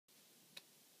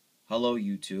Hello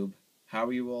YouTube, how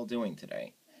are you all doing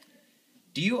today?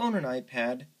 Do you own an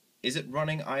iPad? Is it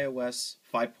running iOS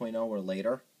 5.0 or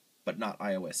later, but not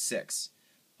iOS 6?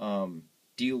 Do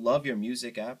you love your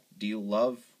music app? Do you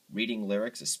love reading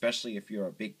lyrics, especially if you're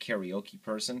a big karaoke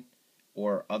person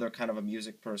or other kind of a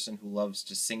music person who loves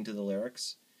to sing to the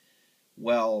lyrics?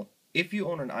 Well, if you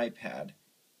own an iPad,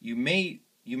 you may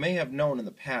have known in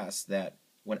the past that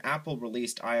when Apple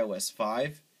released iOS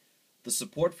 5, the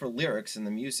support for lyrics in the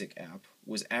music app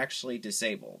was actually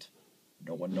disabled.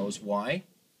 No one knows why,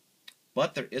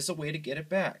 but there is a way to get it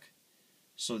back.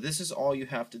 So this is all you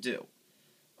have to do.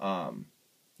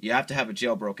 You have to have a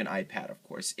jailbroken iPad, of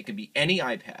course. It can be any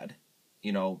iPad,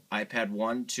 iPad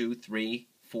 1, 2, 3,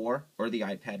 4, or the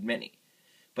iPad mini.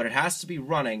 But it has to be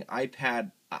running it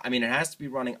has to be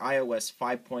running iOS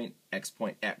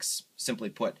 5.x.x. Simply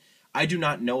put, I do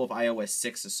not know if iOS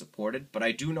 6 is supported, but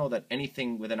I do know that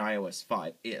anything within iOS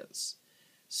 5 is.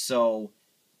 So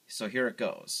here it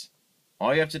goes.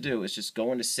 All you have to do is just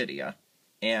go into Cydia,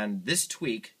 and this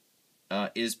tweak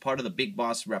is part of the Big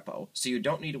Boss repo, so you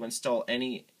don't need to install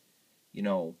any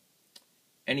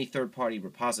third-party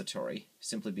repository,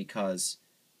 simply because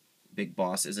Big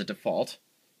Boss is a default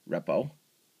repo.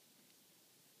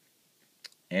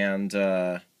 And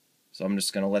so I'm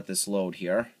just going to let this load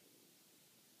here.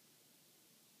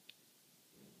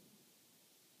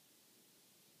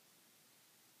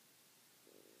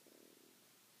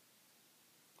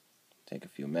 Take a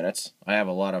few minutes. I have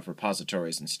a lot of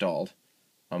repositories installed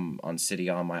on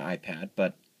Cydia on my iPad,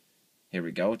 but here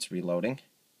we go, it's reloading.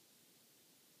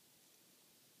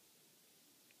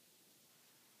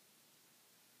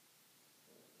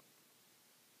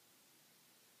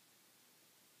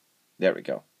 There we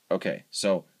go. Okay,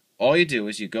 so all you do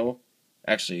is you go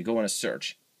in a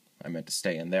search. I meant to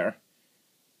stay in there.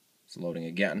 It's loading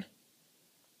again.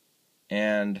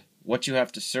 And what you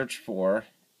have to search for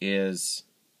is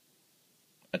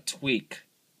a tweak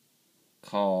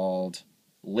called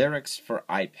Lyrics for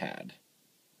iPad.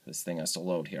 This thing has to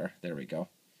load here. There we go.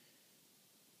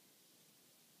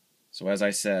 So as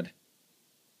I said,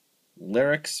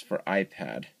 Lyrics for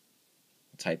iPad.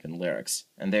 Type in lyrics,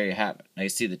 and there you have it. Now you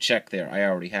see the check there. I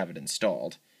already have it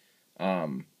installed.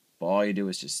 But all you do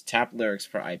is just tap Lyrics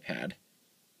for iPad,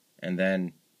 and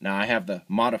then now I have the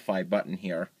modify button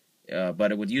here,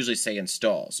 but it would usually say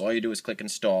install. So all you do is click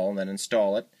install and then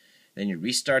install it. Then you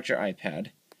restart your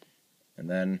iPad, and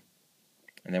then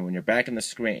when you're back in the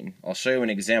screen, I'll show you an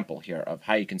example here of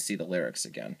how you can see the lyrics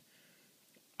again.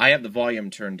 I have the volume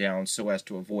turned down so as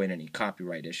to avoid any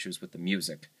copyright issues with the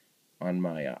music on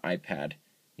my iPad.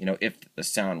 If the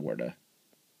sound were to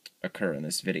occur in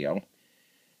this video.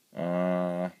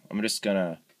 I'm just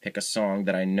gonna pick a song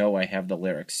that I know I have the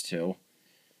lyrics to.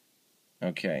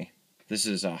 Okay, this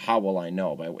is How Will I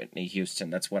Know by Whitney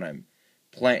Houston. That's what I'm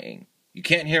playing. You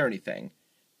can't hear anything,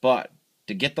 but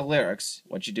to get the lyrics,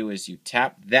 what you do is you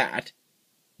tap that,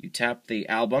 you tap the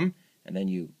album, and then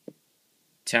you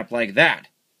tap like that.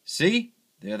 See?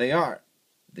 There they are.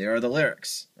 There are the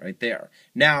lyrics, right there.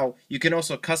 Now, you can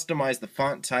also customize the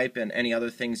font type and any other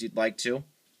things you'd like to.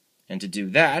 And to do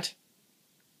that,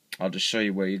 I'll just show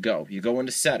you where you go. You go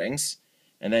into Settings,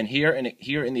 and then here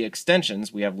in the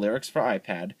extensions, we have Lyrics for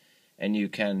iPad, and you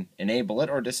can enable it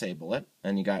or disable it.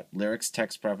 And you got lyrics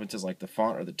text preferences like the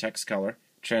font or the text color,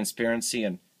 transparency,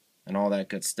 and all that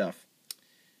good stuff.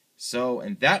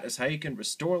 And that is how you can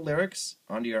restore lyrics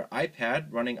onto your iPad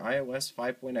running iOS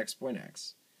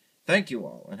 5.x.x. Thank you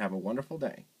all, and have a wonderful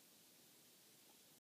day.